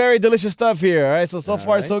 Very, very delicious stuff here, all right? So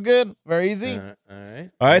far, so good. Very easy. All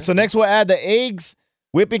right, so next we'll add the eggs,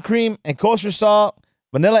 whipping cream, and kosher salt,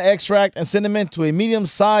 vanilla extract, and cinnamon to a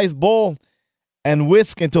medium-sized bowl and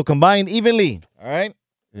whisk until combined evenly, all right?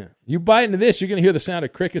 Yeah. You bite into this, you're going to hear the sound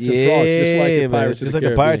of crickets and frogs, just like the Pirates of the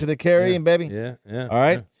Caribbean. the Pirates of the Caribbean, baby. Yeah. All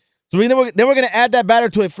right? Yeah. So then we're going to add that batter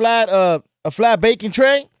to a flat baking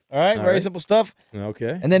tray. All right, very simple stuff.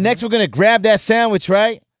 Okay. And then next we're going to grab that sandwich,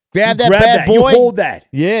 right? Grab that bad boy. You hold that.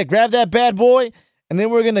 Yeah, grab that bad boy. And then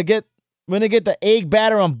we're going to get the egg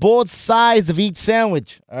batter on both sides of each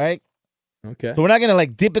sandwich, all right? Okay. So we're not going to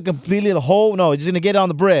like dip it completely the whole. No, we're just going to get it on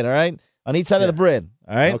the bread, all right? On each side of the bread,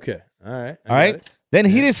 all right? Okay. All right. All right. Then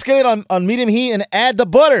heat a skillet on medium heat and add the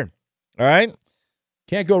butter, all right?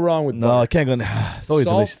 Can't go wrong with butter. No, can't go. It's always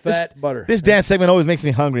Salt, delicious. fat, butter. This dance segment always makes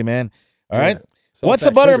me hungry, man. All right. Salt, Once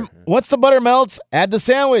fat, the butter melts, add the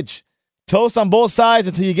sandwich. Toast on both sides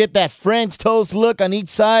until you get that French toast look on each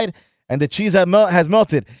side, and the cheese has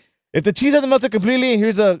melted. If the cheese hasn't melted completely,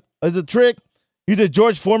 here's a trick. Use a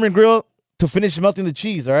George Foreman grill to finish melting the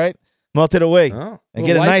cheese. All right, melt it away and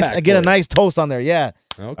get a nice toast on there. Yeah.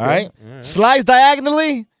 Okay. All right. Slice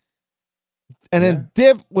diagonally. And then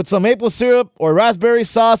dip with some maple syrup or raspberry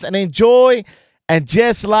sauce and enjoy. And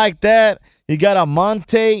just like that, you got a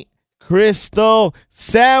Monte Cristo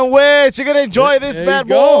sandwich. You're going to enjoy this bad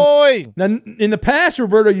boy. Now, in the past,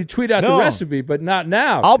 Roberto, you tweet out the recipe, but not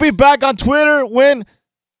now. I'll be back on Twitter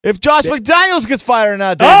if Josh McDaniels gets fired or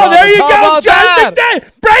not. Dave Roberts. There you go, Josh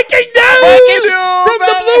McDaniels. Breaking news from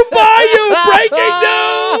the Blue Bayou. Breaking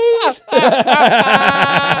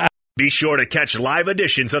news. Be sure to catch live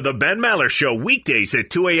editions of the Ben Maller Show weekdays at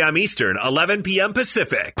 2 a.m. Eastern, 11 p.m.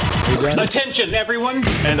 Pacific. Attention, everyone.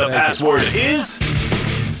 And the password is...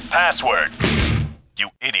 Password. You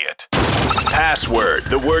idiot. Password,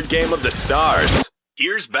 the word game of the stars.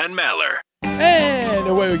 Here's Ben Maller. And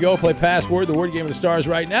away we go. Play Password, the word game of the stars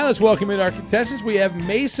right now. Let's welcome in our contestants. We have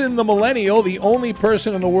Mason the Millennial, the only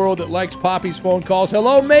person in the world that likes Poppy's phone calls.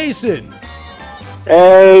 Hello, Mason.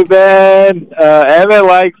 Hey, Ben. Emmett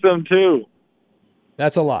likes them, too.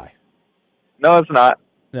 That's a lie. No, it's not.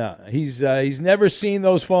 No, he's never seen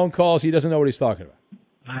those phone calls. He doesn't know what he's talking about.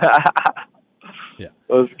 Yeah.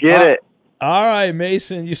 Let's get it. All right,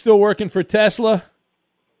 Mason. You still working for Tesla?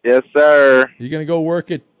 Yes, sir. You going to go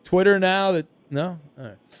work at Twitter now? No? All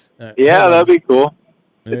right. Yeah, that'd be cool.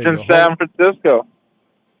 There it's in San Francisco.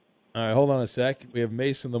 All right, hold on a sec. We have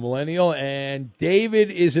Mason the Millennial, and David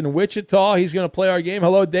is in Wichita. He's going to play our game.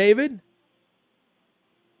 Hello, David.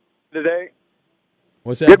 Today.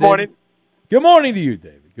 What's that, Good David? morning. Good morning to you,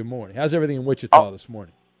 David. Good morning. How's everything in Wichita this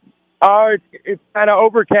morning? It's kind of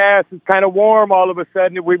overcast. It's kind of warm. All of a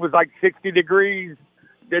sudden, it was like 60 degrees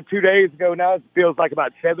 2 days ago. Now it feels like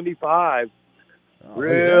about 75.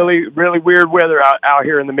 Really weird weather out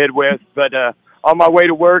here in the Midwest. But on my way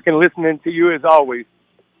to work and listening to you as always.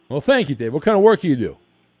 Well, thank you, Dave. What kind of work do you do?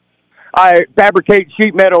 I fabricate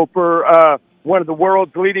sheet metal for one of the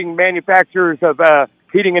world's leading manufacturers of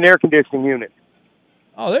heating and air conditioning units.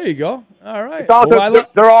 Oh, there you go. All right.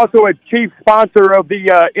 They're also a chief sponsor of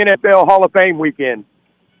the NFL Hall of Fame weekend.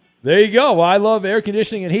 There you go. Well, I love air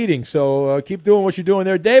conditioning and heating, so keep doing what you're doing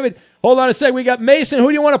there. David, hold on a sec. We got Mason. Who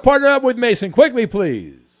do you want to partner up with, Mason? Quickly,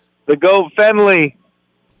 please. The GOAT Fenley.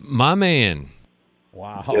 My man.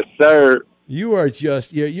 Wow. Yes, sir. You are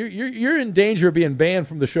just you're in danger of being banned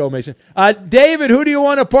from the show, Mason. David, who do you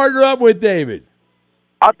want to partner up with, David?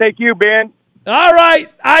 I'll take you, Ben. All right,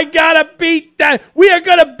 I gotta beat that. We are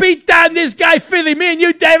gonna beat down this guy, Philly. Me and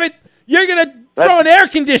you, David. You're gonna throw an air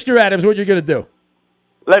conditioner at him. Is what you're gonna do.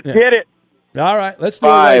 Let's hit it. All right, let's do it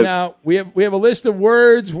right now. We have a list of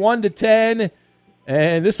words 1 to 10,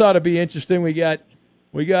 and this ought to be interesting. We got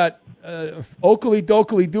Oakley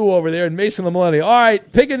Dokley Do over there and Mason the Millennial. All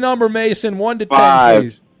right, pick a number, Mason. 1 to 10,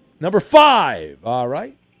 please. Number 5. All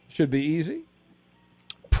right, should be easy.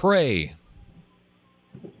 Pray.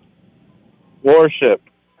 Worship.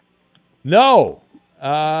 No.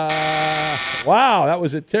 Wow, that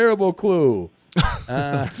was a terrible clue.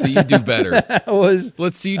 Let's see you do better.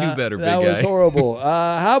 Let's see you do better, big guy. That was horrible.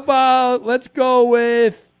 How about let's go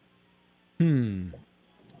with I don't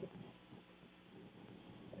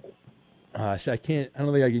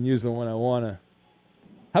think I can use the one I want to.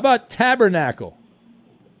 How about tabernacle?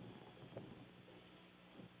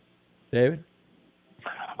 David?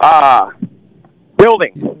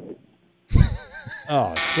 Building.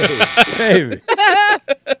 Oh, Dave.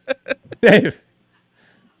 Dave.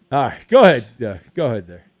 All right, go ahead. Go ahead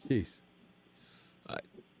there. Jeez.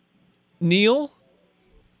 Neil?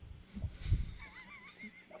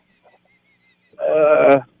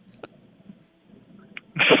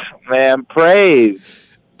 Man,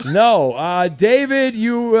 praise. No, David,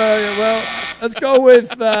 you, well, let's go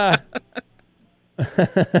with, I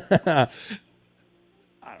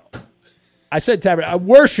said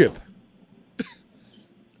worship.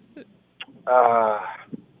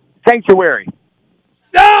 Sanctuary.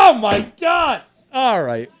 Oh, my God. All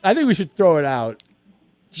right. I think we should throw it out.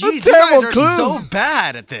 Jeez, you guys are so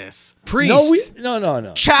bad at this. Priest.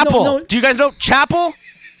 No. Chapel. No. Do you guys know chapel?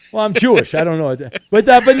 Well, I'm Jewish. I don't know. But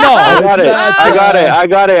no. I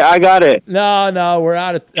got it. No, we're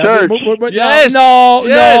out of church. Yes. No.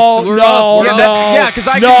 Yeah, because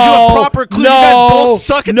I can do a proper clue. You guys both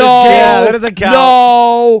suck at this game. Yeah, that doesn't count.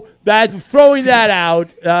 No, throwing that out.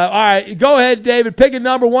 All right, go ahead, David. Pick a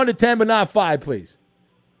number 1 to 10, but not 5, please.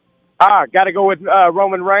 Got to go with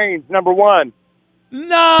Roman Reigns, number 1.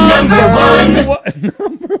 No. Number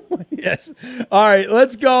one. Yes. All right,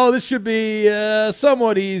 let's go. This should be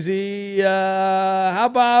somewhat easy. How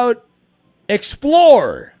about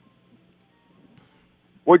explore?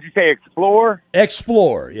 What'd you say, explore?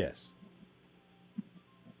 Explore, yes.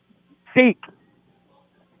 Seek.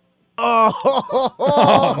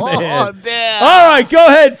 Oh, man. Damn. All right, go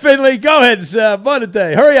ahead, Finley. Go ahead,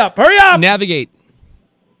 Day. Hurry up. Navigate.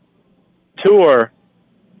 Tour.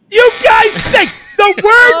 You guys stink. The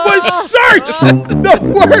word was search. The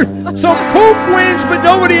word. So Coop wins, but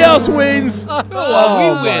nobody else wins. We win.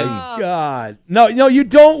 My God. No, you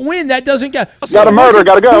don't win. That doesn't count. Got a murder.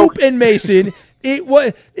 Got to go. Coop and Mason. It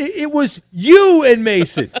was you and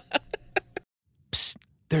Mason. Psst.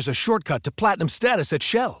 There's a shortcut to platinum status at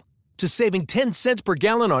Shell. To saving 10 cents per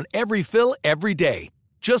gallon on every fill every day.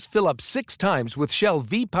 Just fill up 6 times with Shell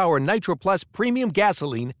V-Power Nitro Plus Premium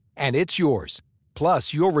Gasoline, and it's yours.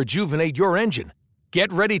 Plus, you'll rejuvenate your engine.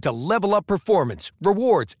 Get ready to level up performance,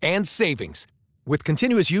 rewards, and savings. With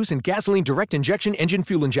continuous use in gasoline direct injection engine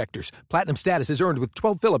fuel injectors, platinum status is earned with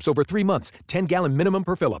 12 fill-ups over 3 months, 10-gallon minimum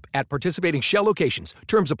per fill-up at participating Shell locations.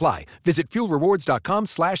 Terms apply. Visit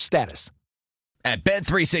fuelrewards.com/status. At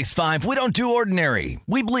Bet365, we don't do ordinary.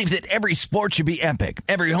 We believe that every sport should be epic.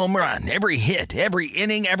 Every home run, every hit, every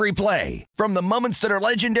inning, every play. From the moments that are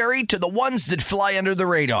legendary to the ones that fly under the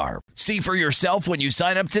radar. See for yourself when you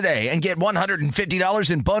sign up today and get $150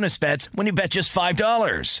 in bonus bets when you bet just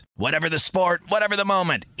 $5. Whatever the sport, whatever the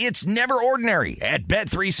moment, it's never ordinary at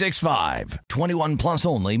Bet365. 21 plus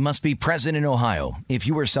only. Must be present in Ohio. If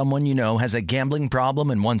you or someone you know has a gambling problem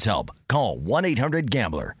and wants help, call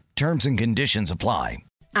 1-800-GAMBLER. Terms and conditions apply.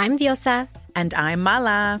 I'm Diosa. And I'm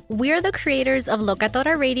Mala. We're the creators of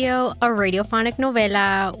Locatora Radio, a radiophonic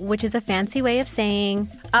novela, which is a fancy way of saying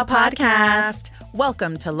a podcast.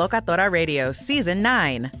 Welcome to Locatora Radio Season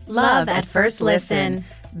 9. Love at First Listen.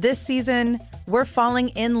 This season, we're falling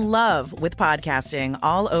in love with podcasting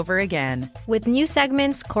all over again. With new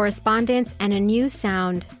segments, correspondence, and a new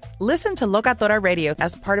sound. Listen to Locatora Radio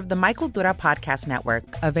as part of the My Cultura Podcast Network.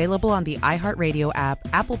 Available on the iHeartRadio app,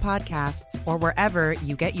 Apple Podcasts, or wherever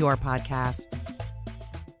you get your podcasts.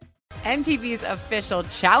 MTV's official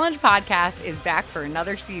Challenge podcast is back for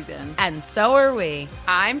another season. And so are we.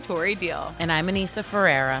 I'm Tori Deal. And I'm Anissa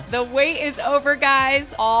Ferreira. The wait is over, guys.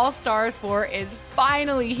 All Stars 4 is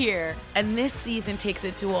finally here. And this season takes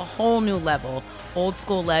it to a whole new level. Old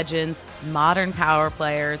school legends, modern power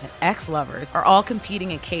players, and ex-lovers are all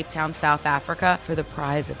competing in Cape Town, South Africa for the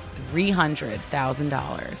prize of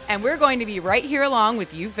 $300,000. And we're going to be right here along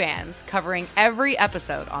with you fans, covering every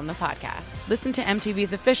episode on the podcast. Listen to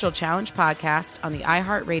MTV's official Challenge podcast on the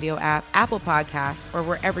iHeartRadio app, Apple Podcasts, or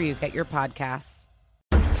wherever you get your podcasts.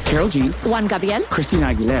 Karol G, Juan Gabriel, Christina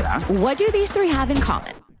Aguilera. What do these three have in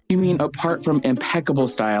common? You mean apart from impeccable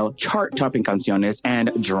style, chart-topping canciones,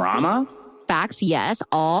 and drama? Facts, yes,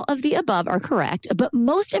 all of the above are correct, but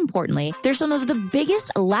most importantly, they're some of the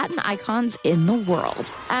biggest Latin icons in the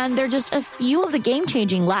world. And they're just a few of the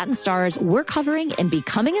game-changing Latin stars we're covering in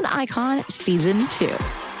Becoming an Icon Season 2.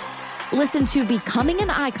 Listen to Becoming an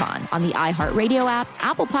Icon on the iHeartRadio app,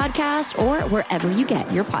 Apple Podcasts, or wherever you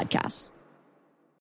get your podcasts.